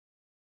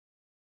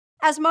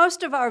As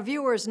most of our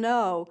viewers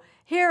know,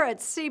 here at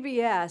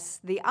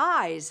CBS, the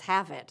eyes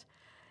have it.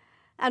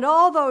 And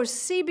all those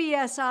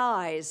CBS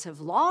eyes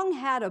have long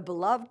had a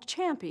beloved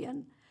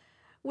champion.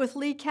 With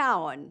Lee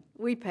Cowan,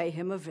 we pay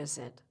him a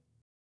visit.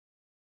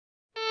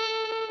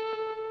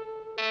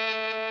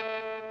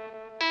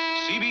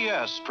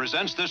 CBS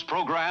presents this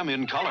program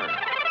in color.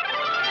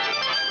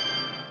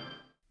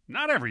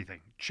 Not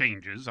everything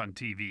changes on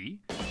TV.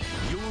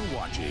 You're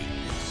watching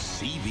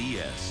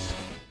CBS.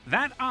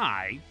 That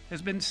eye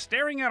has been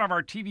staring out of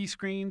our TV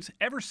screens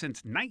ever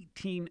since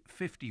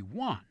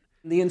 1951.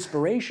 The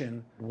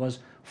inspiration was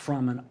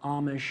from an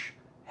Amish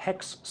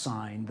hex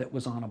sign that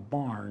was on a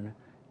barn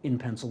in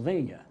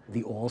Pennsylvania,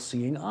 the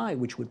all-seeing eye,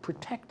 which would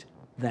protect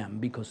them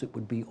because it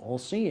would be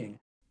all-seeing.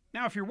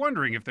 Now, if you're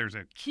wondering if there's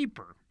a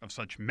keeper of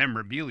such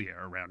memorabilia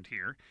around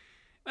here,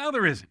 well,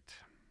 there isn't.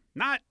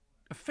 Not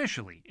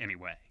officially,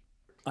 anyway.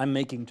 I'm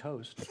making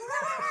toast.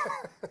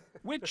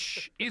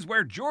 Which is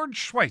where George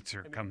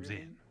Schweitzer comes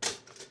in.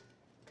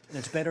 And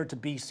it's better to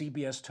be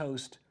CBS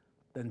toast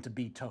than to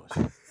be toast,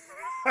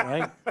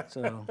 right?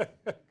 So,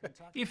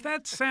 if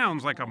that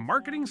sounds like a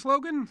marketing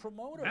slogan,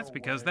 that's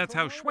because that's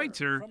how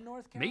Schweitzer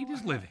made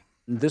his living.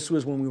 This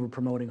was when we were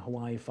promoting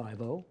Hawaii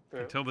Five-0.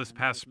 Until this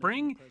past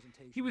spring,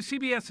 he was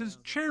CBS's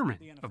chairman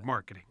of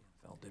marketing.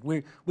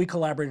 We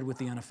collaborated with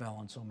the NFL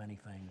on so many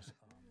things.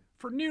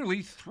 For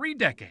nearly 3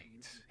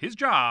 decades, his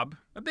job,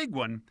 a big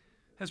one,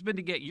 has been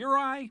to get your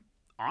eye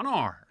on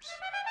ours.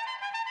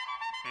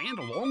 And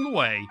along the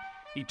way,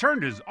 he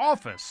turned his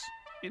office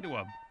into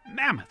a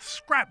mammoth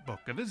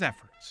scrapbook of his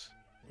efforts.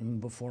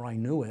 Before I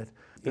knew it,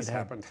 This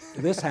happened.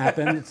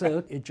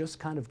 It just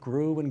kind of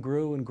grew and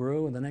grew and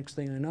grew, and the next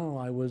thing I know,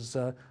 I was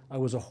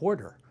a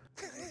hoarder.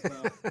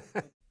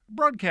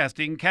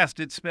 Broadcasting cast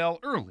its spell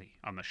early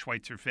on the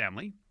Schweitzer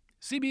family,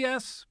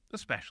 CBS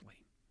especially.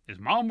 His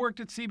mom worked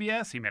at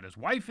CBS, he met his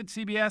wife at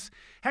CBS.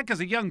 Heck,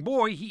 as a young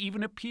boy, he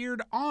even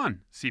appeared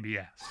on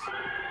CBS.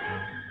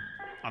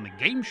 On the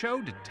game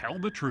show To Tell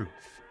the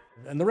Truth.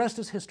 And the rest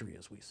is history,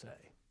 as we say.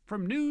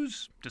 From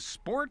news to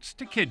sports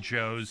to kid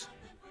shows,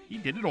 he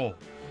did it all.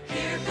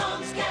 Here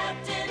comes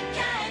Captain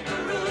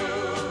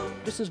Kangaroo.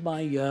 This is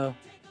my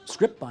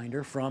script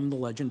binder from the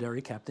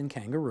legendary Captain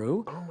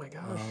Kangaroo. Oh my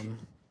gosh.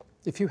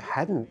 If you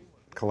hadn't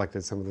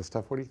collected some of this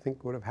stuff, what do you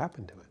think would have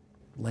happened to it?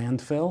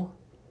 Landfill?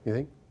 You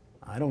think?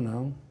 I don't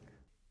know.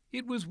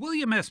 It was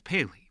William S.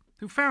 Paley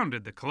who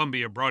founded the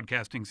Columbia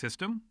Broadcasting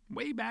System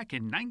way back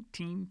in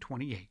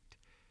 1928.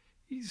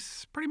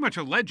 He's pretty much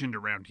a legend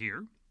around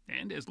here,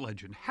 and as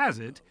legend has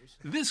it,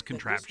 this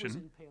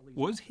contraption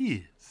was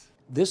his.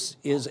 This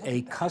is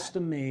a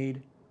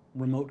custom-made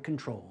remote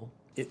control.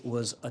 It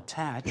was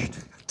attached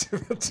to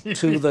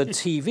the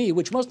TV,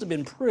 which must have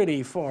been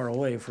pretty far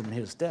away from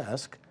his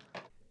desk.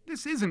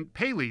 This isn't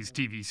Paley's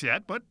TV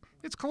set, but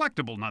it's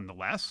collectible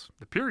nonetheless.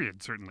 The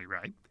period's certainly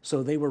right.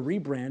 So they were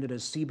rebranded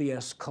as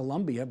CBS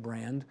Columbia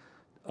brand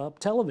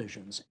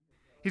televisions.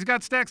 He's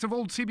got stacks of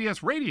old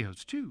CBS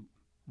radios, too.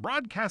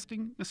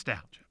 Broadcasting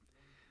nostalgia.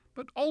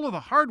 But all of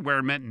the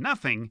hardware meant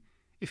nothing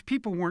if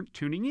people weren't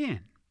tuning in.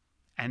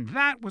 And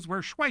that was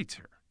where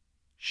Schweitzer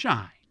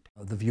shined.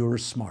 The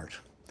viewer's smart.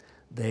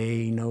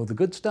 They know the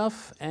good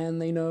stuff,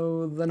 and they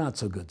know the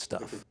not-so-good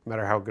stuff. No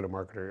matter how good a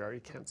marketer you are, you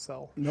can't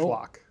sell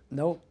schlock.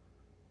 Nope.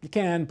 You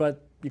can,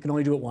 but you can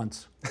only do it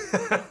once.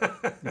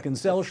 You can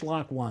sell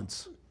schlock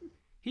once.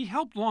 He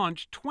helped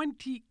launch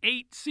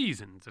 28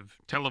 seasons of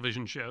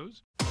television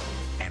shows.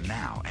 And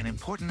now, an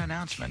important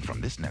announcement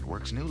from this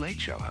network's new late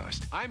show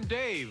host. I'm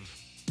Dave,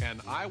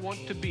 and I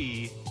want to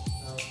be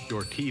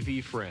your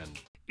TV friend.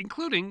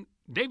 Including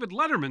David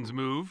Letterman's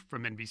move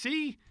from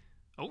NBC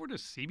over to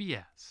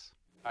CBS.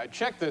 I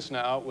checked this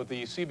now with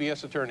the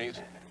CBS attorneys,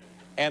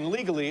 and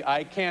legally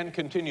I can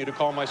continue to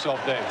call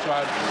myself Dave.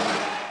 So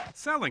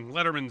Selling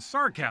Letterman's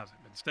sarcasm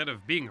instead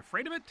of being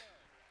afraid of it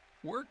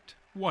worked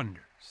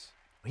wonders.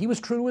 He was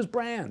true to his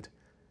brand.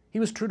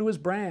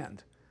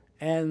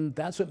 And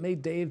that's what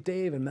made Dave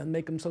Dave and then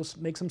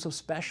makes him so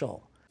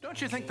special.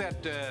 Don't you think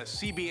that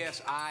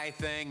CBS Eye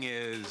thing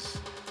is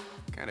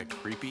kind of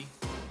creepy?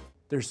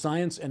 There's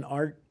science and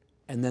art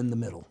and then the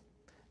middle.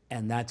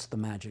 And that's the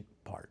magic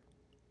part.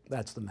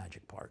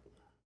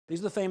 These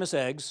are the famous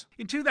eggs.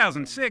 In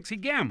 2006, he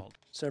gambled.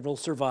 Several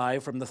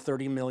survived from the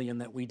 30 million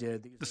that we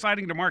did.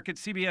 Deciding to market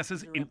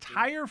CBS's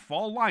entire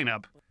fall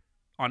lineup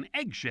on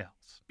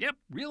eggshells. Yep,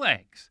 real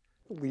eggs.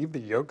 Leave the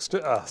yolks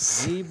to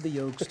us. Leave the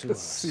yolks to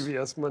us.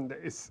 CBS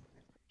Mondays.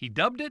 He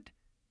dubbed it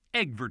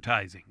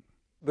Eggvertising.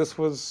 This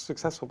was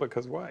successful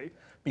because why?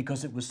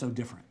 Because it was so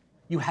different.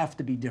 You have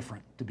to be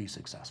different to be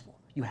successful.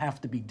 You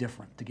have to be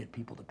different to get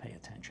people to pay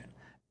attention.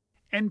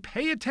 And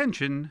pay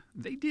attention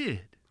they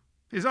did.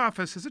 His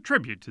office is a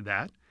tribute to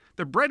that,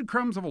 the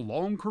breadcrumbs of a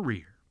long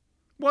career.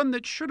 One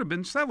that should have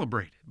been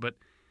celebrated, but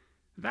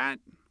that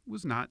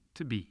was not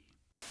to be.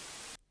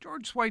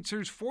 George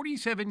Schweitzer's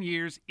 47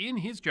 years in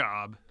his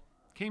job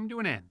came to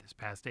an end this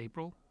past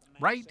April,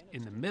 right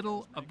in the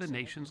middle of the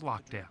nation's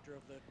lockdown.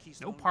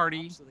 No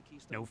party,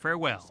 no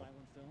farewell,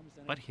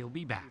 but he'll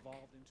be back.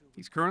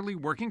 He's currently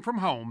working from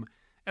home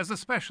as a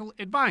special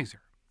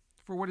advisor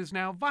for what is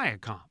now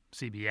Viacom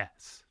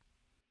CBS.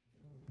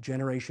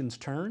 Generations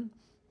turn,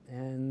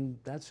 and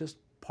that's just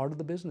part of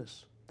the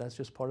business. That's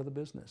just part of the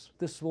business.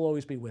 This will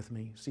always be with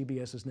me.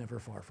 CBS is never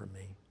far from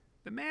me.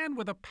 The man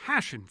with a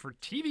passion for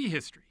TV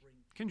history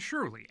can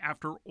surely,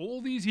 after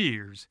all these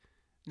years,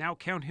 now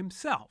count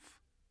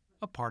himself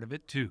a part of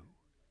it too.